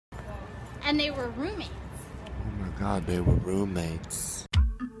And they were roommates. Oh my God, they were roommates.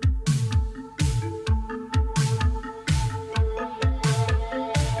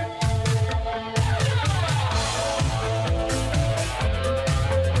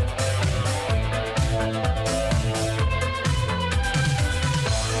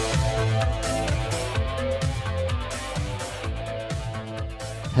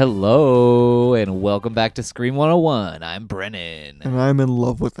 Hello, and welcome back to Scream 101. I'm Brennan. And I'm in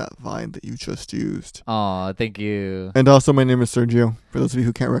love with that vine that you just used. Aw, thank you. And also, my name is Sergio, for those of you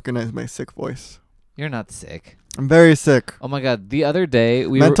who can't recognize my sick voice. You're not sick. I'm very sick. Oh my God, the other day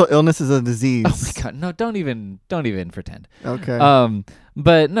Mental illness is a disease. Oh my God, no, don't even pretend. Okay.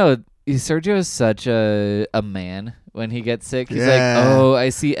 But no, Sergio is such a man when he gets sick. He's like, oh, I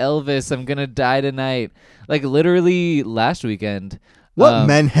see Elvis. I'm gonna die tonight. Like literally last weekend. What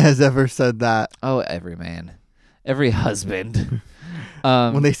man has ever said that? Oh, every man, every husband.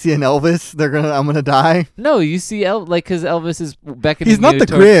 When they see an Elvis, I'm gonna die. No, you see, because Elvis is beckoning. He's not you the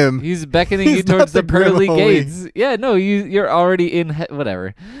Grim. He's beckoning He's you towards not the the Grim pearly Holy. gates. Yeah, no, you're already in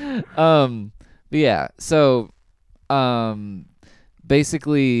whatever. But yeah, so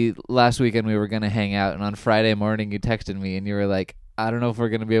basically last weekend we were gonna hang out, and on Friday morning you texted me and you were like, I don't know if we're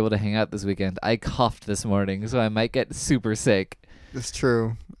gonna be able to hang out this weekend. I coughed this morning, so I might get super sick. It's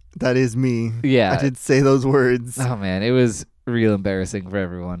true. That is me. Yeah. I did say those words. Oh man, it was real embarrassing for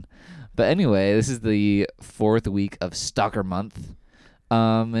everyone. But anyway, this is the 4th week of Stalker Month,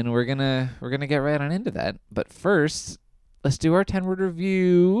 and we're gonna get right on into that. But first, let's do our 10-word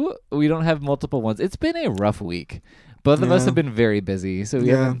review. We don't have multiple ones. It's been a rough week. Both of us have been very busy, so we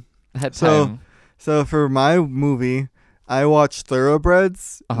haven't had time. So for my movie, I watched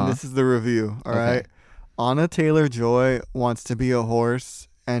Thoroughbreds. Uh-huh. And this is the review. All Okay. right. Anna Taylor-Joy wants to be a horse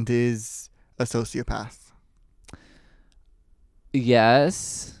and is a sociopath.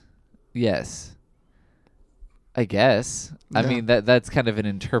 Yes. I guess. I Yeah. mean that's kind of an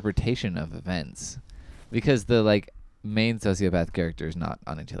interpretation of events, because the main sociopath character is not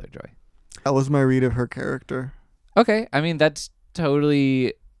Anya Taylor-Joy. That was my read of her character. Okay, I mean that's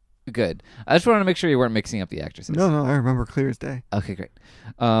totally good. I just wanted to make sure you weren't mixing up the actresses. No, I remember clear as day. Okay, great.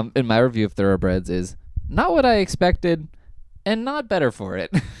 And my review of Thoroughbreds is not what I expected, and not better for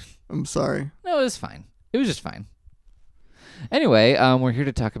it. I'm sorry. No, it was fine. It was just fine. Anyway, we're here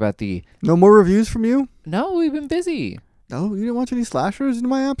to talk about the... No more reviews from you? No, we've been busy. No, you didn't watch any slashers in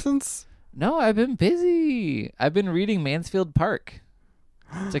my absence? No, I've been busy. I've been reading Mansfield Park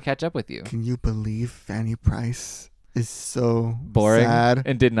to catch up with you. Can you believe Fanny Price is so Boring sad?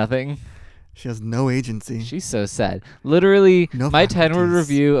 and did nothing. She has no agency. She's so sad. Literally, No my 10-word faculties.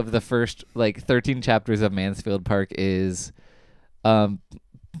 review of the first 13 chapters of Mansfield Park is, I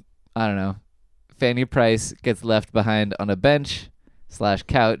don't know. Fanny Price gets left behind on a bench /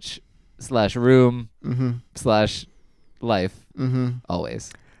 couch / room / life.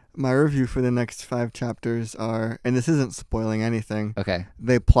 Always. My review for the next 5 chapters are, and this isn't spoiling anything, Okay.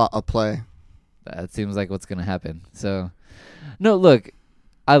 they plot a play. That seems like what's going to happen. So, no, look,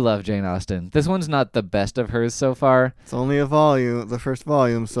 I love Jane Austen. This one's not the best of hers so far. It's only a volume, the first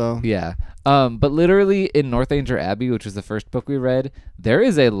volume, so... Yeah. But literally in Northanger Abbey, which was the first book we read, there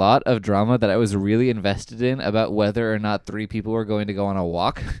is a lot of drama that I was really invested in about whether or not 3 people were going to go on a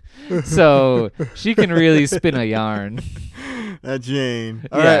walk. So she can really spin a yarn. That Jane.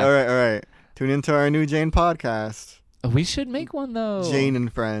 Yeah. All right. Tune into our new Jane podcast. We should make one, though. Jane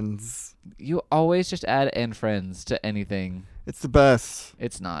and Friends. You always just add "and friends" to anything. It's the best.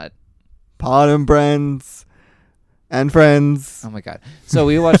 It's not. Pod and Friends. And Friends. Oh, my God. So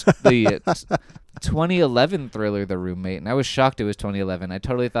we watched the 2011 thriller, The Roommate, and I was shocked it was 2011. I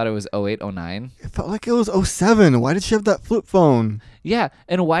totally thought it was 08, 09. It felt like it was 07. Why did she have that flip phone? Yeah,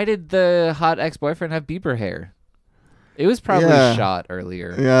 and why did the hot ex-boyfriend have Bieber hair? It was probably shot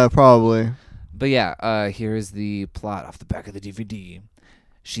earlier. Yeah, probably. But yeah, here's the plot off the back of the DVD.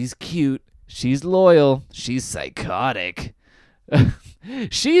 She's cute. She's loyal. She's psychotic.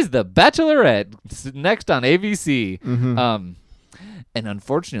 She's the Bachelorette. Next on ABC. And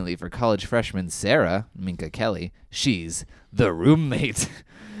unfortunately for college freshman Sarah, Minka Kelly, she's the roommate.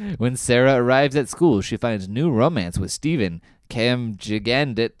 When Sarah arrives at school, she finds new romance with Steven Cam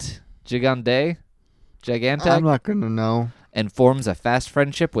Gigante, I'm not going to know. and forms a fast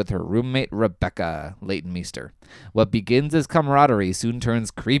friendship with her roommate Rebecca, Leighton Meester. What begins as camaraderie soon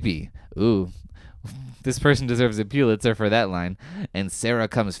turns creepy. Ooh, this person deserves a Pulitzer for that line. And Sarah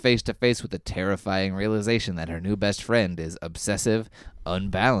comes face to face with the terrifying realization that her new best friend is obsessive,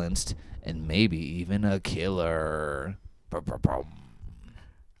 unbalanced, and maybe even a killer. I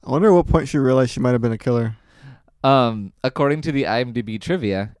wonder at what point she realized she might have been a killer. According to the IMDb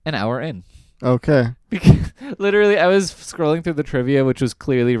trivia, an hour in. Okay. Because literally, I was scrolling through the trivia, which was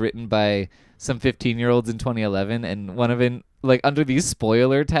clearly written by some 15-year-olds in 2011, and one of it, like under the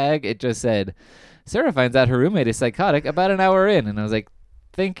spoiler tag, it just said, Sarah finds out her roommate is psychotic about an hour in. And I was like,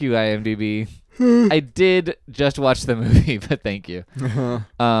 thank you, IMDb. I did just watch the movie, but thank you.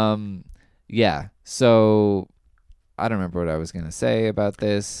 Yeah, so I don't remember what I was going to say about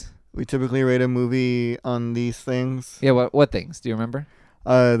this. We typically rate a movie on these things. Yeah, what things? Do you remember?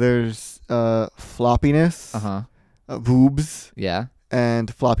 There's floppiness, boobs, Yeah.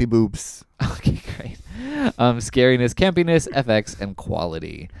 and floppy boobs. Okay, great. Scariness, campiness, FX, and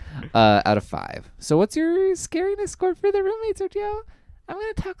quality out of 5. So what's your scariness score for the roommate, Sergio? I'm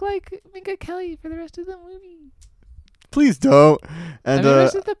going to talk like Minka Kelly for the rest of the movie. Please don't. And the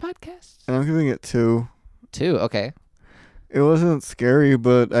rest of the podcast. And I'm giving it 2. 2, okay. It wasn't scary,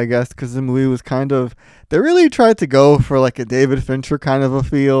 but I guess because the movie was kind of... They really tried to go for like a David Fincher kind of a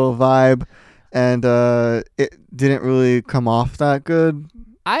vibe, and it didn't really come off that good.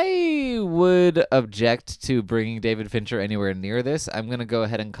 I would object to bringing David Fincher anywhere near this. I'm going to go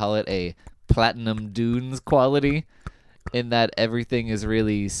ahead and call it a Platinum Dunes quality, in that everything is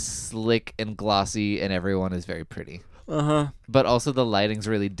really slick and glossy and everyone is very pretty. But also the lighting's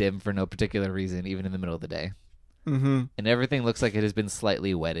really dim for no particular reason, even in the middle of the day. And everything looks like it has been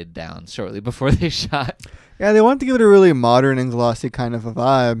slightly wetted down shortly before they shot. Yeah, they wanted to give it a really modern and glossy kind of a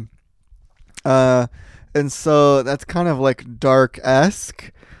vibe. And so that's kind of like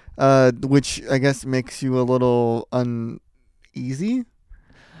dark-esque, which I guess makes you a little uneasy.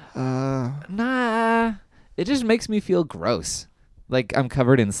 Nah, it just makes me feel gross. Like I'm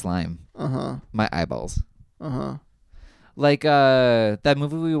covered in slime. My eyeballs. Like that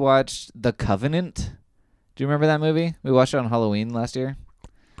movie we watched, The Covenant. Do you remember that movie? We watched it on Halloween last year.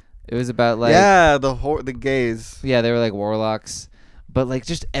 It was about like the gays. Yeah, they were like warlocks, but like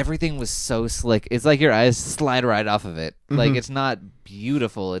just everything was so slick. It's like your eyes slide right off of it. Like it's not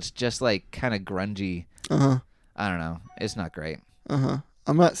beautiful. It's just like kind of grungy. I don't know. It's not great.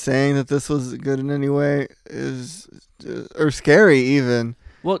 I'm not saying that this was good in any way, or scary even.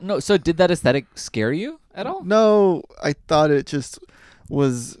 Well, no. So did that aesthetic scare you at all? No, I thought it just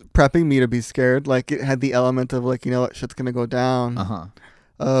was prepping me to be scared. Like it had the element of like, you know what, shit's gonna go down.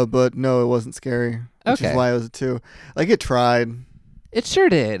 But no, it wasn't scary. Which is why it was a 2. Like it tried. It sure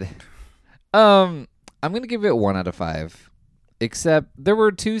did. I'm gonna give it 1 out of 5. Except there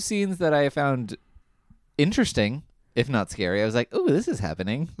were 2 scenes that I found interesting, if not scary. I was like, "Ooh, this is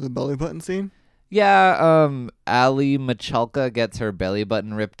happening." The belly button scene. Yeah, Ali Machalka gets her belly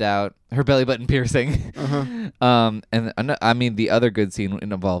button ripped out, her belly button piercing. And I mean, the other good scene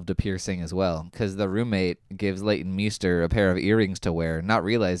involved a piercing as well, because the roommate gives Leighton Meester a pair of earrings to wear, not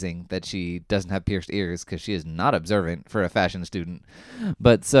realizing that she doesn't have pierced ears because she is not observant for a fashion student.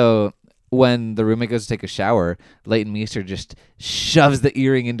 But so when the roommate goes to take a shower, Leighton Meester just shoves the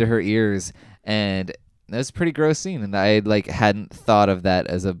earring into her ears, and that was a pretty gross scene, and I hadn't thought of that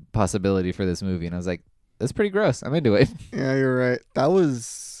as a possibility for this movie, and I was like, that's pretty gross. I'm into it. Yeah, you're right. That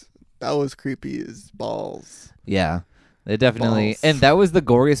was creepy as balls. Yeah, it definitely, balls. And that was the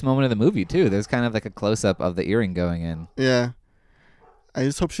goriest moment of the movie too. There's kind of like a close up of the earring going in. Yeah, I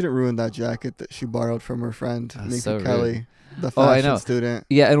just hope she didn't ruin that jacket that she borrowed from her friend Minka Kelly. The fashion student.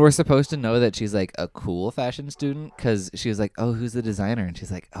 Yeah, and we're supposed to know that she's like a cool fashion student because she was like, "Oh, who's the designer?" And she's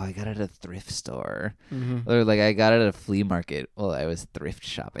like, "Oh, I got it at a thrift store." Or like, "I got it at a flea market." Well, I was thrift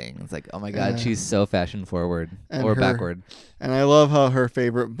shopping. It's like, oh my god, she's so fashion forward or backward. And I love how her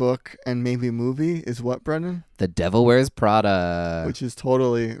favorite book and maybe movie is what, Brendan? The Devil Wears Prada, which is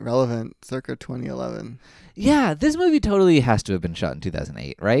totally relevant, circa 2011. Yeah, this movie totally has to have been shot in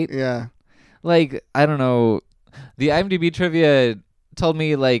 2008, right? Yeah. Like, I don't know. The IMDb trivia told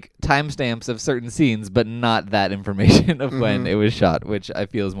me like timestamps of certain scenes, but not that information of when it was shot, which I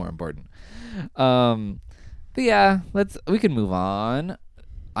feel is more important. But yeah, we can move on.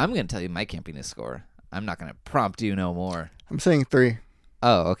 I'm gonna tell you my campiness score. I'm not gonna prompt you no more. I'm saying 3.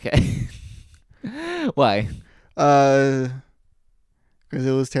 Oh, okay. Why? Because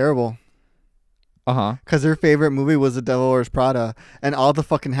it was terrible. Because her favorite movie was The Devil Wears Prada, and all the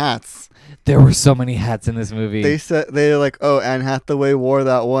fucking hats. There were so many hats in this movie. They're like, oh, Anne Hathaway wore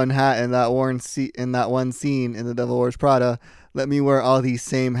that one hat in that one scene in The Devil Wears Prada. Let me wear all these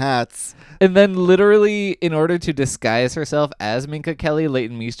same hats. And then literally, in order to disguise herself as Minka Kelly,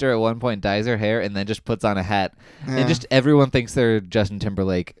 Leighton Meester at one point dyes her hair and then just puts on a hat. Yeah. And just everyone thinks they're Justin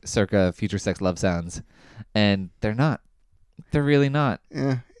Timberlake circa Future Sex Love Sounds. And they're not. They're really not.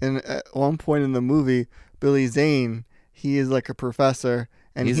 Yeah. And at one point in the movie, Billy Zane, he is like a professor.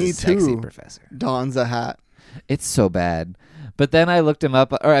 And he's he a sexy too professor. Dons a hat. It's so bad. But then I looked him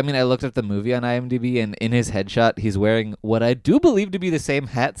up, or I mean, I looked up the movie on IMDb, and in his headshot, he's wearing what I do believe to be the same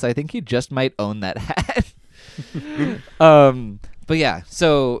hat. So I think he just might own that hat. But yeah,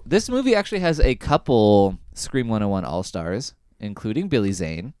 so this movie actually has a couple Scream 101 All-Stars, including Billy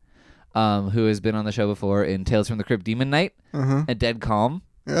Zane, who has been on the show before in Tales from the Crypt Demon Knight and Dead Calm.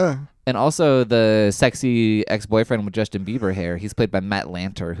 Yeah. And also the sexy ex-boyfriend with Justin Bieber hair. He's played by Matt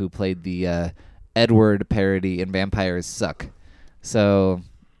Lanter, who played the Edward parody in Vampires Suck. So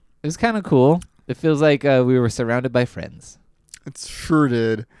it was kind of cool. It feels like we were surrounded by friends. It sure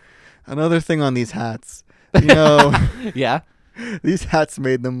did. Another thing on these hats. You know, Yeah, these hats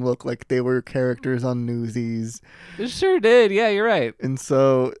made them look like they were characters on Newsies. it sure did. Yeah, you're right. And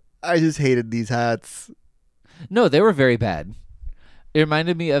so I just hated these hats. No, they were very bad. It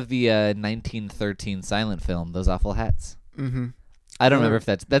reminded me of the 1913 silent film, Those Awful Hats. Mm-hmm. I don't remember if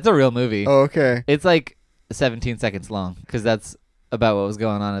that's a real movie. Oh, okay. It's like 17 seconds long because that's about what was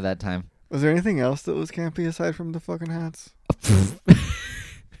going on at that time. Was there anything else that was campy aside from the fucking hats?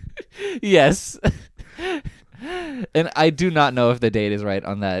 Yes. And I do not know if the date is right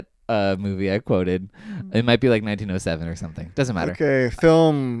on that movie I quoted. It might be like 1907 or something. Doesn't matter. Okay,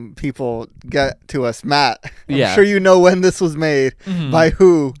 film people, get to us. Matt, I'm Yeah. sure you know when this was made. By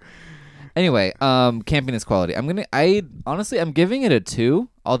who? Anyway, campiness quality. I'm giving it a 2,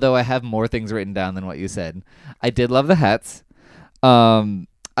 although I have more things written down than what you said. I did love the hats.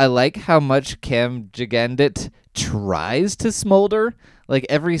 I like how much Cam Gigandit tries to smolder. Like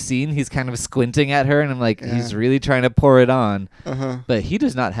every scene, he's kind of squinting at her, and I'm like, he's really trying to pour it on. But he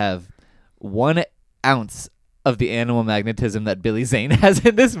does not have 1 ounce of the animal magnetism that Billy Zane has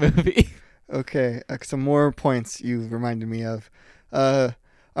in this movie. Okay, some more points you've reminded me of.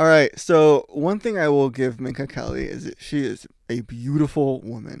 All right, so one thing I will give Minka Kelly is that she is a beautiful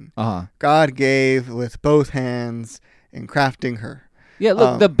woman. God gave with both hands in crafting her. Yeah,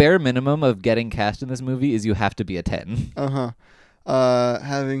 look, the bare minimum of getting cast in this movie is you have to be a 10.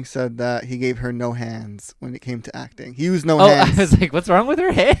 Having said that, he gave her no hands when it came to acting. He used no Oh, hands. I was like, what's wrong with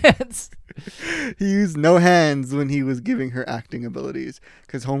her hands? He used no hands when he was giving her acting abilities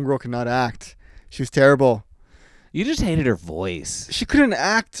because Homegirl could not act. She was terrible. You just hated her voice. She couldn't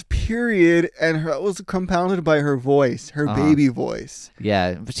act, period, and that was compounded by her voice, her baby voice.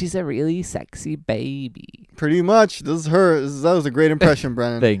 Yeah, but she's a really sexy baby. Pretty much. This is her. That was a great impression,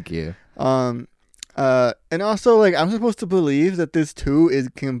 Brennan. Thank you. And also, like, I'm supposed to believe that this 2 is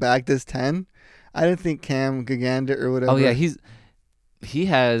came back this 10. I didn't think Cam Giganda or whatever. Oh yeah, he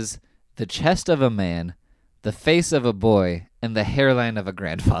has the chest of a man, the face of a boy, and the hairline of a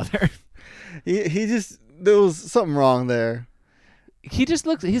grandfather. he just, there was something wrong there. He just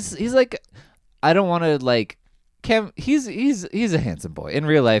looks. He's like, I don't want to like. Cam, he's a handsome boy. In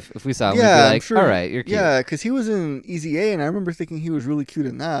real life, if we saw him, we'd be I'm like, sure, all right, you're cute. Yeah, because he was in Easy A, and I remember thinking he was really cute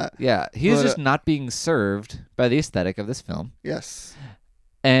in that. Yeah, he's But, just not being served by the aesthetic of this film. Yes.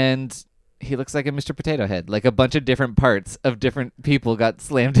 And he looks like a Mr. Potato Head. Like a bunch of different parts of different people got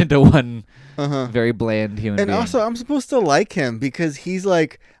slammed into one very bland human being. And also, I'm supposed to like him because he's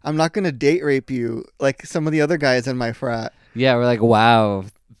like, I'm not going to date rape you like some of the other guys in my frat. Yeah, we're like, wow,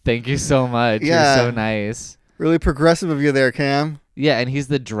 thank you so much. Yeah. You're so nice. Really progressive of you there, Cam. Yeah, and he's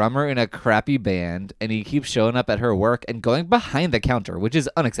the drummer in a crappy band, and he keeps showing up at her work and going behind the counter, which is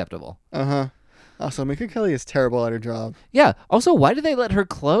unacceptable. Also, Minka Kelly is terrible at her job. Yeah, also, why did they let her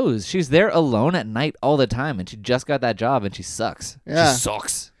close? She's there alone at night all the time, and she just got that job, and she sucks. Yeah. She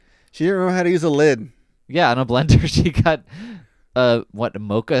sucks. She didn't know how to use a lid. Yeah, on a blender, she got,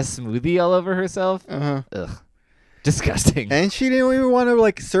 mocha smoothie all over herself? Ugh. Disgusting. And she didn't even want to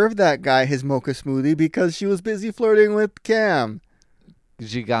like serve that guy his mocha smoothie because she was busy flirting with Cam.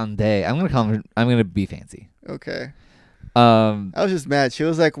 Gigande. I'm gonna be fancy. Okay. I was just mad. She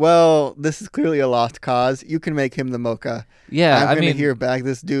was like, well, this is clearly a lost cause. You can make him the mocha. Yeah, I'm going to hear back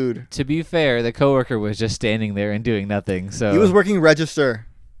this dude. To be fair, the coworker was just standing there and doing nothing. So he was working register.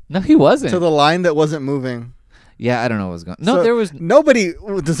 No, he wasn't. To the line that wasn't moving. Yeah, I don't know what was going on. No, So there was... Nobody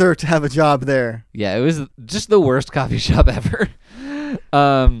deserved to have a job there. Yeah, it was just the worst coffee shop ever.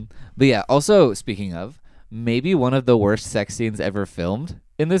 But yeah, also, speaking of, maybe one of the worst sex scenes ever filmed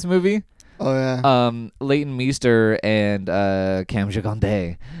in this movie. Oh, yeah. Leighton Meester and Cam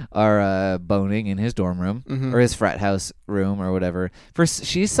Gigande are boning in his dorm room, or his frat house room, or whatever.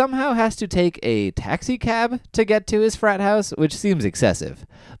 She somehow has to take a taxi cab to get to his frat house, which seems excessive.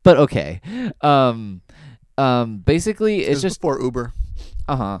 But okay. Basically, it's just before Uber.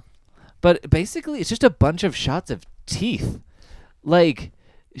 But basically, it's just a bunch of shots of teeth. Like,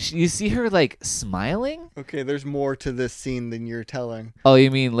 you see her like smiling. Okay, there's more to this scene than you're telling. Oh,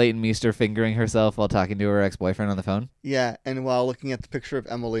 you mean Leighton Meester fingering herself while talking to her ex-boyfriend on the phone? Yeah, and while looking at the picture of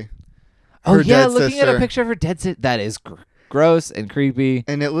Emily. Oh her yeah, dead looking at sister. a picture of her dead sister. That is gross and creepy.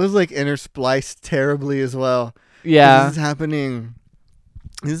 And it was like interspliced terribly as well. Yeah. This is happening.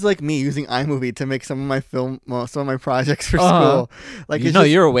 This is like me using iMovie to make some of my projects for Uh-huh. school. Like, You know,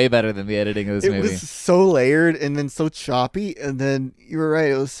 you're way better than the editing of this it movie. was so layered and then so choppy, and then you were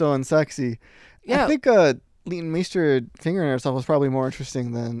right, it was so unsexy. Yeah. I think Leighton Meester fingering herself was probably more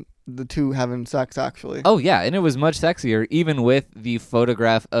interesting than the two having sex, actually. Oh yeah, and it was much sexier, even with the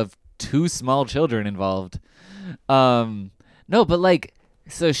photograph of 2 small children involved. No, but like,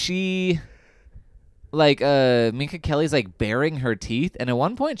 so she, like, Minka Kelly's like baring her teeth, and at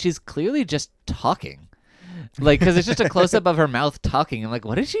one point she's clearly just talking, like, because it's just a close up of her mouth talking. I'm like,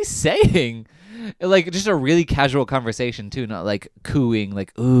 what is she saying? Like, just a really casual conversation too, not like cooing,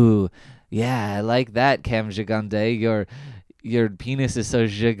 like, ooh, yeah, I like that, Cam Gigante. Your penis is so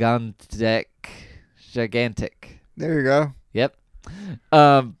gigantic. There you go. Yep.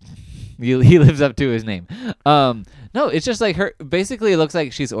 He lives up to his name. No, it's just like her. Basically, it looks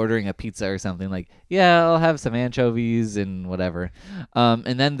like she's ordering a pizza or something. Like, yeah, I'll have some anchovies and whatever.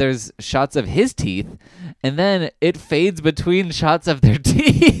 And then there's shots of his teeth, and then it fades between shots of their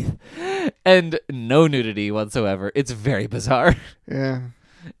teeth, and no nudity whatsoever. It's very bizarre. Yeah.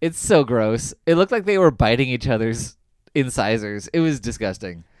 It's so gross. It looked like they were biting each other's incisors. It was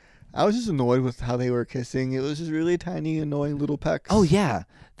disgusting. I was just annoyed with how they were kissing. It was just really tiny, annoying little pecks. Oh yeah,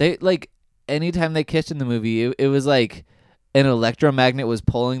 they like anytime they kissed in the movie, it was like an electromagnet was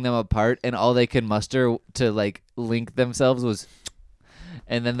pulling them apart, and all they could muster to like link themselves was,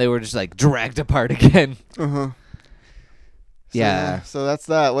 and then they were just like dragged apart again. Uh-huh. Yeah. So that's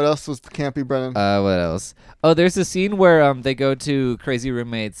that. What else was campy, Brennan? What else? Oh, there's a scene where they go to Crazy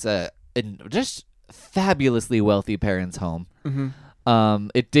Roommate's in just fabulously wealthy parents' home. Mm-hmm.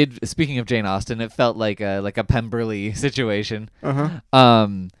 It did. Speaking of Jane Austen, it felt like a Pemberley situation. Uh-huh.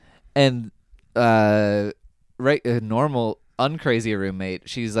 And normal uncrazy roommate,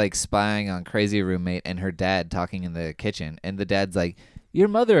 she's like spying on Crazy Roommate and her dad talking in the kitchen, and the dad's like, your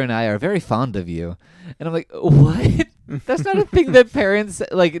mother and I are very fond of you. And I'm like, what? That's not a thing that parents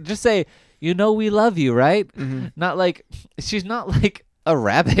like. Just say, you know, we love you, right? Mm-hmm. Not like she's not like a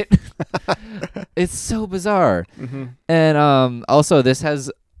rabbit. It's so bizarre. Mm-hmm. And also this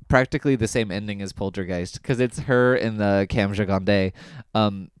has practically the same ending as Poltergeist, because it's her and the Cam Gigante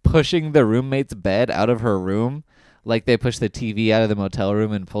pushing the roommate's bed out of her room like they push the TV out of the motel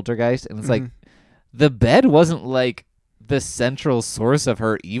room in Poltergeist. And it's like, the bed wasn't like the central source of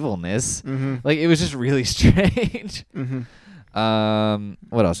her evilness. Mm-hmm. Like, it was just really strange. Mm-hmm.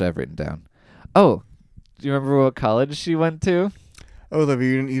 What else I've written down? Oh, do you remember what college she went to? Oh, the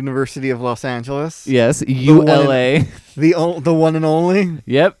University of Los Angeles. Yes, ULA. The one and only.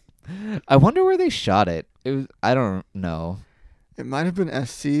 Yep. I wonder where they shot it. It was, I don't know. It might have been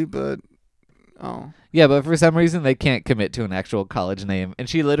SC, but Yeah, but for some reason they can't commit to an actual college name. And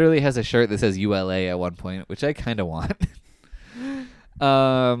she literally has a shirt that says ULA at one point, which I kind of want.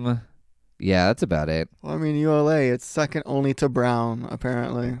 Yeah, that's about it. Well, I mean, ULA, it's second only to Brown,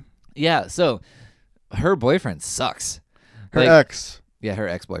 apparently. Yeah, so her boyfriend sucks. Her Like, ex. Yeah, her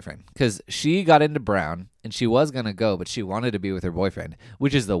ex-boyfriend. Because she got into Brown, and she was going to go, but she wanted to be with her boyfriend,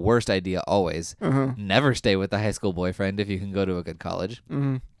 which is the worst idea always. Uh-huh. Never stay with the high school boyfriend if you can go to a good college.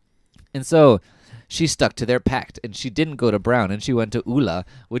 Mm-hmm. And so she stuck to their pact, and she didn't go to Brown, and she went to ULA,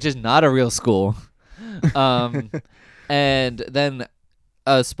 which is not a real school. And then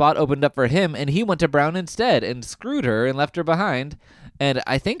a spot opened up for him, and he went to Brown instead and screwed her and left her behind. And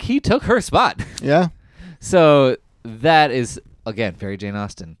I think he took her spot. Yeah. So that is, again, very Jane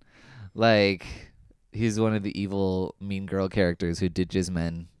Austen. Like, he's one of the evil mean girl characters who ditches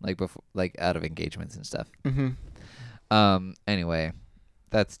men like before, like out of engagements and stuff. Mm-hmm. Anyway,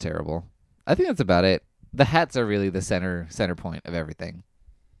 that's terrible. I think that's about it. The hats are really the center point of everything.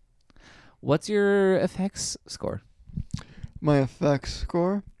 What's your effects score? My effects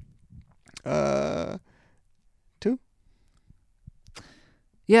score? 2.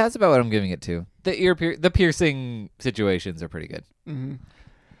 Yeah, that's about what I'm giving it to. The piercing situations are pretty good. Mm-hmm.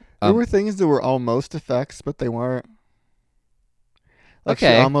 There were things that were almost effects, but they weren't. Like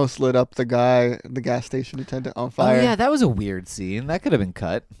Okay. She almost lit up the gas station attendant on fire. Oh yeah, that was a weird scene. That could have been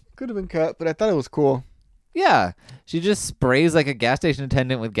cut. Could have been cut, but I thought it was cool. Yeah, she just sprays like a gas station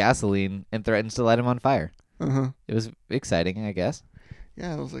attendant with gasoline and threatens to light him on fire. Uh-huh. It was exciting, I guess.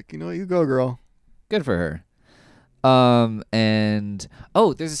 Yeah, I was like, you go, girl. Good for her. And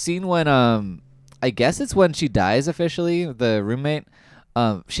there's a scene when I guess it's when she dies officially, the roommate.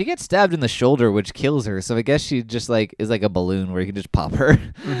 She gets stabbed in the shoulder, which kills her. So I guess she just like is like a balloon where you can just pop her.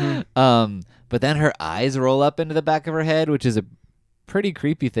 But then her eyes roll up into the back of her head, which is a pretty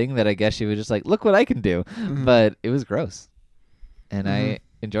creepy thing that I guess she was just like, look what I can do. But it was gross. And I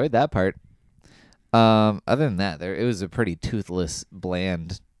enjoyed that part. Other than that, it was a pretty toothless,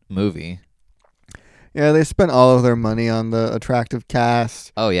 bland movie. Yeah, they spent all of their money on the attractive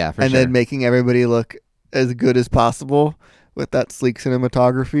cast. Oh, yeah, for and sure. then making everybody look as good as possible with that sleek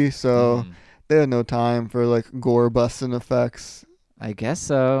cinematography. So they had no time for like gore busting effects. I guess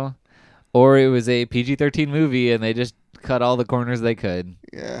so. Or it was a PG-13 movie and they just cut all the corners they could.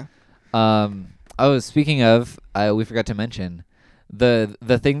 Yeah. Speaking of, we forgot to mention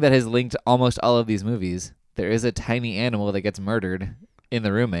the thing that has linked almost all of these movies. There is a tiny animal that gets murdered in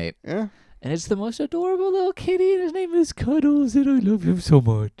The Roommate. Yeah. And it's the most adorable little kitty, and his name is Cuddles, and I love him so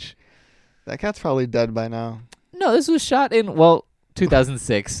much. That cat's probably dead by now. No, this was shot in,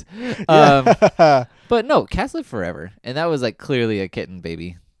 2006. But no, cats live forever. And that was like clearly a kitten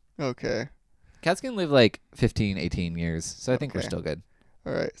baby. Okay. Cats can live like 15, 18 years. So I think we're Okay. still good.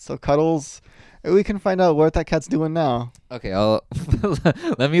 All right. So Cuddles, we can find out what that cat's doing now. Okay, I'll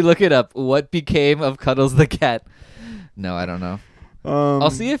let me look it up. What became of Cuddles the cat? No, I don't know. I'll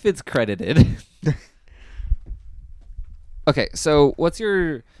see if it's credited. Okay, so what's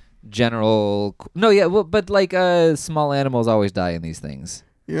your general... No, yeah, well, but like small animals always die in these things.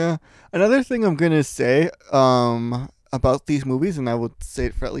 Yeah. Another thing I'm going to say about these movies, and I would say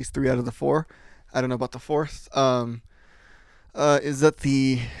it for at least 3 out of the 4. I don't know about the 4th. Is that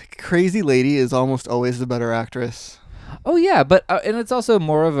the crazy lady is almost always the better actress. Oh, yeah, but and it's also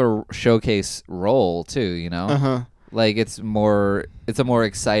more of a showcase role, too, you know? Uh-huh. Like, it's a more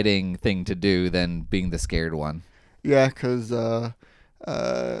exciting thing to do than being the scared one. Yeah, because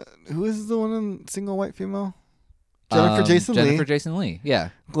who is the one in Single White Female? Jennifer Jason Leigh,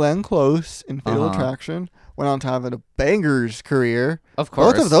 yeah. Glenn Close in Fatal Attraction went on to have a bangers career. Of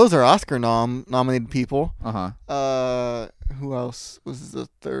course. Both of those are Oscar nominated people. Uh-huh. Who else was the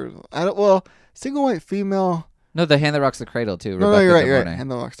third? Single White Female. No, The Hand That Rocks the Cradle, too. No, Rebecca you're De right. Mornay.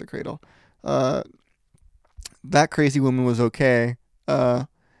 Hand That Rocks the Cradle. That crazy woman was okay. And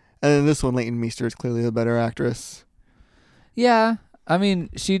then this one, Leighton Meester, is clearly the better actress. Yeah. I mean,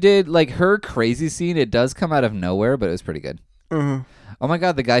 she did, like, her crazy scene, it does come out of nowhere, but it was pretty good. Uh-huh. Oh, my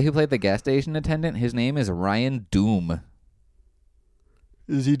God, the guy who played the gas station attendant, his name is Ryan Doom.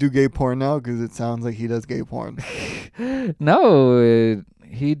 Does he do gay porn now? Because it sounds like he does gay porn. No,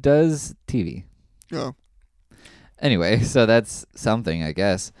 he does TV. Yeah. Anyway, so that's something, I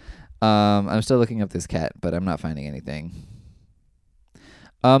guess. I'm still looking up this cat, but I'm not finding anything.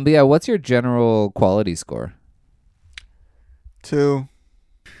 But yeah, what's your general quality score? 2.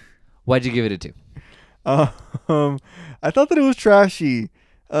 Why'd you give it a 2? I thought that it was trashy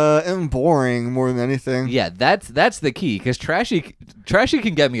and boring more than anything. Yeah, that's the key, because trashy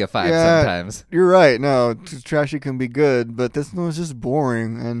can get me a 5 sometimes. You're right. No, trashy can be good, but this one was just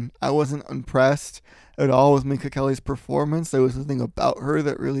boring, and I wasn't impressed at all with Minka Kelly's performance. There was something about her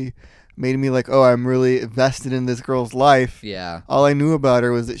that really made me like, oh, I'm really invested in this girl's life. Yeah. All I knew about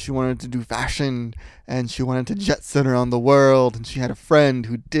her was that she wanted to do fashion, and she wanted to jet set around the world, and she had a friend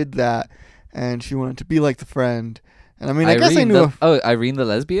who did that, and she wanted to be like the friend. And I mean, I guess I knew. Irene the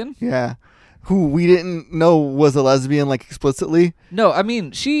lesbian? Yeah. Who we didn't know was a lesbian, like, explicitly. No, I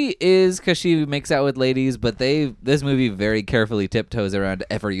mean, she is, because she makes out with ladies, but this movie very carefully tiptoes around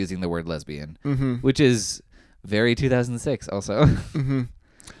ever using the word lesbian, which is very 2006 also.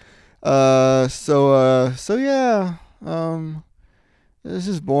 So yeah. It's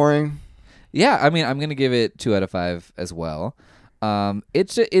just boring. Yeah, I mean, I'm going to give it 2 out of 5 as well.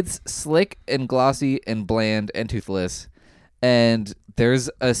 It's slick and glossy and bland and toothless. And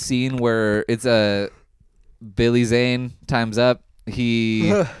there's a scene where it's a Billy Zane time's up.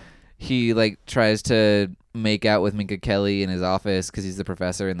 He like tries to make out with Minka Kelly in his office because he's the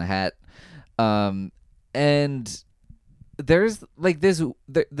professor in the hat. And there's like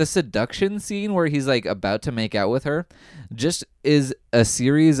the seduction scene where he's like about to make out with her just is a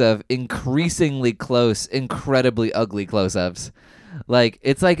series of increasingly close, incredibly ugly close-ups. Like,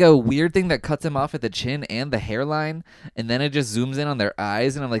 it's like a weird thing that cuts him off at the chin and the hairline, and then it just zooms in on their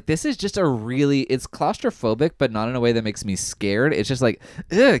eyes, and I'm like, this is just it's claustrophobic, but not in a way that makes me scared. It's just like,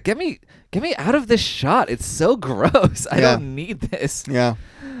 ugh, get me out of this shot. It's so gross. I don't need this. Yeah.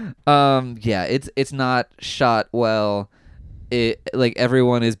 Yeah, it's not shot well. It, like,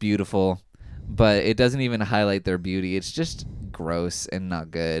 everyone is beautiful, but it doesn't even highlight their beauty. It's just gross and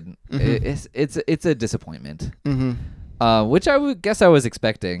not good. It's a disappointment. Which I would guess I was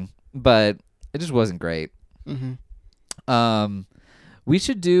expecting, but it just wasn't great. We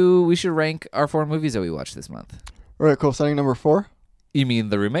should rank our 4 movies that we watched this month. All right, cool. Starting number 4. You mean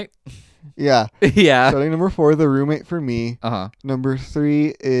The Roommate? Yeah. Yeah. Starting number 4, The Roommate for me. Uh-huh. Number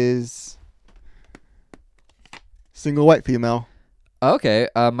 3 is Single White Female. Okay.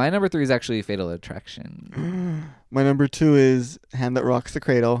 My number 3 is actually Fatal Attraction. My number 2 is Hand That Rocks the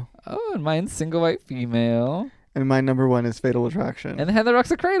Cradle. Oh, and mine's Single White Female. And my number 1 is Fatal Attraction. And The Hand That Rocks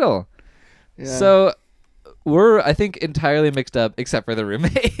the Cradle. Yeah. So we're, I think, entirely mixed up except for The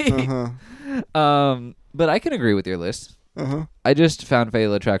Roommate. But I can agree with your list. I just found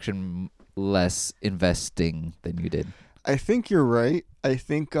Fatal Attraction less investing than you did. I think you're right. I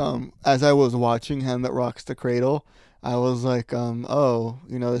think as I was watching Hand That Rocks the Cradle, I was like, oh,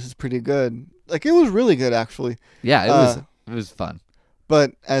 this is pretty good. Like, it was really good, actually. Yeah, it was fun.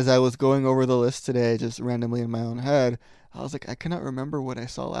 But as I was going over the list today, just randomly in my own head, I was like, I cannot remember what I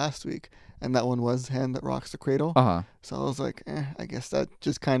saw last week. And that one was Hand That Rocks the Cradle. Uh-huh. So I was like, I guess that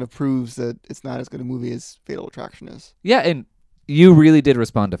just kind of proves that it's not as good a movie as Fatal Attraction is. Yeah, and you really did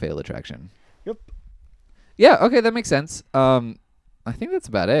respond to Fatal Attraction. Yep. Yeah, okay, that makes sense. I think that's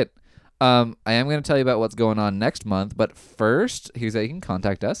about it. I am going to tell you about what's going on next month, but first, here's how you can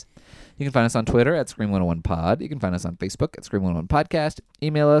contact us. You can find us on Twitter at Scream101pod. You can find us on Facebook at Scream101podcast.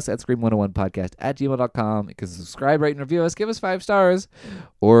 Email us at Scream101podcast@gmail.com. You can subscribe, rate, and review us. Give us 5 stars,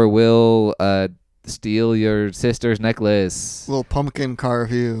 or we'll steal your sister's necklace. Little pumpkin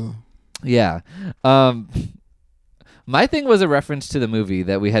carve you. Yeah. My thing was a reference to the movie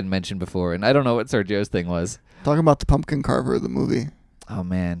that we had mentioned before, and I don't know what Sergio's thing was. Talking about the pumpkin carver of the movie. Oh,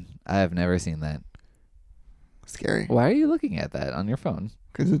 man. I have never seen that. Scary. Why are you looking at that on your phone?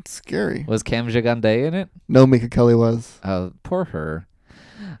 Because it's scary. Was Cam Gigande in it? No, Mika Kelly was. Oh, poor her.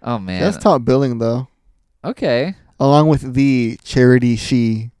 Oh, man. That's top billing, though. Okay. Along with the Charity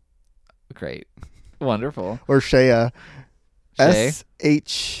She. Great. Wonderful. Or Shea. Shay?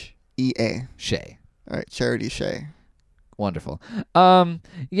 S-H-E-A. Shay. All right, Charity Shea. Wonderful.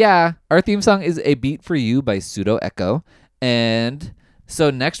 Yeah, our theme song is A Beat for You by Pseudo Echo. And so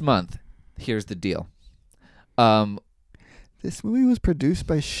next month, here's the deal. This movie was produced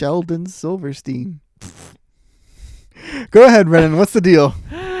by Sheldon Silverstein. Go ahead, Brennan. What's the deal?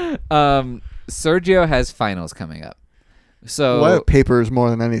 Sergio has finals coming up. So What papers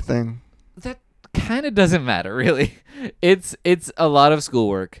more than anything? That kind of doesn't matter, really. It's a lot of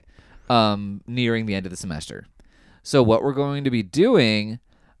schoolwork nearing the end of the semester. So what we're going to be doing,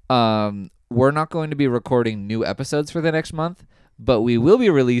 we're not going to be recording new episodes for the next month, but we will be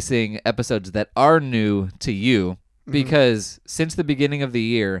releasing episodes that are new to you because since the beginning of the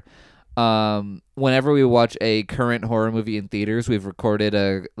year, whenever we watch a current horror movie in theaters, we've recorded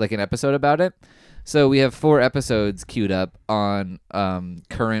an episode about it. So we have 4 episodes queued up on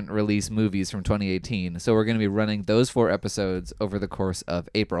current release movies from 2018. So we're going to be running those 4 episodes over the course of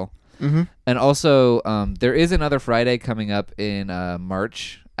April. Mm-hmm. And also, there is another Friday coming up in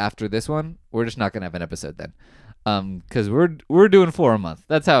March after this one. We're just not going to have an episode then. Because we're doing 4 a month.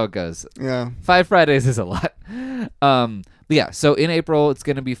 That's how it goes. Yeah. 5 Fridays is a lot. But yeah, so in April, it's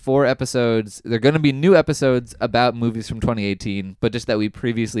going to be 4 episodes. They're going to be new episodes about movies from 2018, but just that we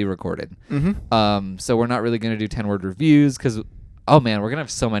previously recorded. Mm-hmm. So we're not really going to do 10-word reviews because, oh man, we're going to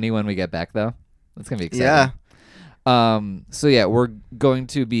have so many when we get back, though. That's going to be exciting. Yeah. So yeah, we're going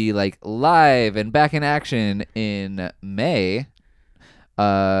to be live and back in action in May,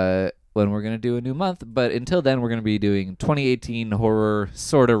 when we're going to do a new month. But until then, we're going to be doing 2018 horror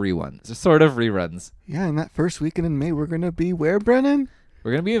sort of reruns. Yeah, and that first weekend in May, we're going to be where, Brennan?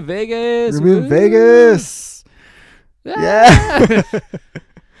 We're going to be in Vegas. We're going to be in Woo! Vegas. Yeah.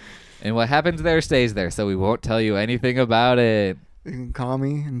 And what happens there stays there, so we won't tell you anything about it. You can call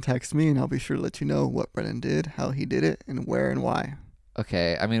me and text me, and I'll be sure to let you know what Brennan did, how he did it, and where and why.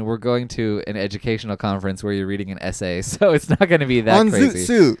 Okay, I mean, we're going to an educational conference where you're reading an essay, so it's not going to be that on crazy. Zoot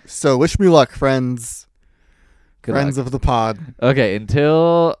Suit. So wish me luck, friends. Good friends luck. of the pod. Okay,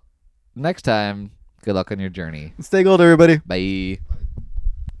 until next time, good luck on your journey. Stay gold, everybody. Bye.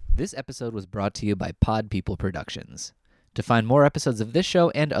 This episode was brought to you by Pod People Productions. To find more episodes of this show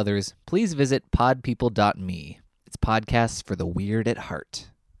and others, please visit podpeople.me. It's podcasts for the weird at heart.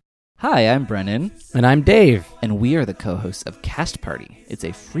 Hi, I'm Brennan. And I'm Dave. And we are the co-hosts of Cast Party. It's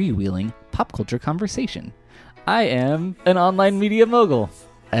a freewheeling pop culture conversation. I am an online media mogul.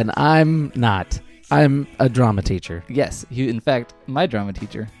 And I'm not. I'm a drama teacher. Yes, in fact, my drama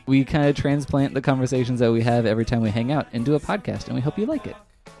teacher. We kind of transplant the conversations that we have every time we hang out into a podcast, and we hope you like it.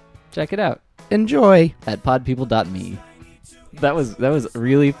 Check it out Enjoy. at podpeople.me. That was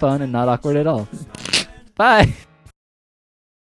really fun and not awkward at all. Bye.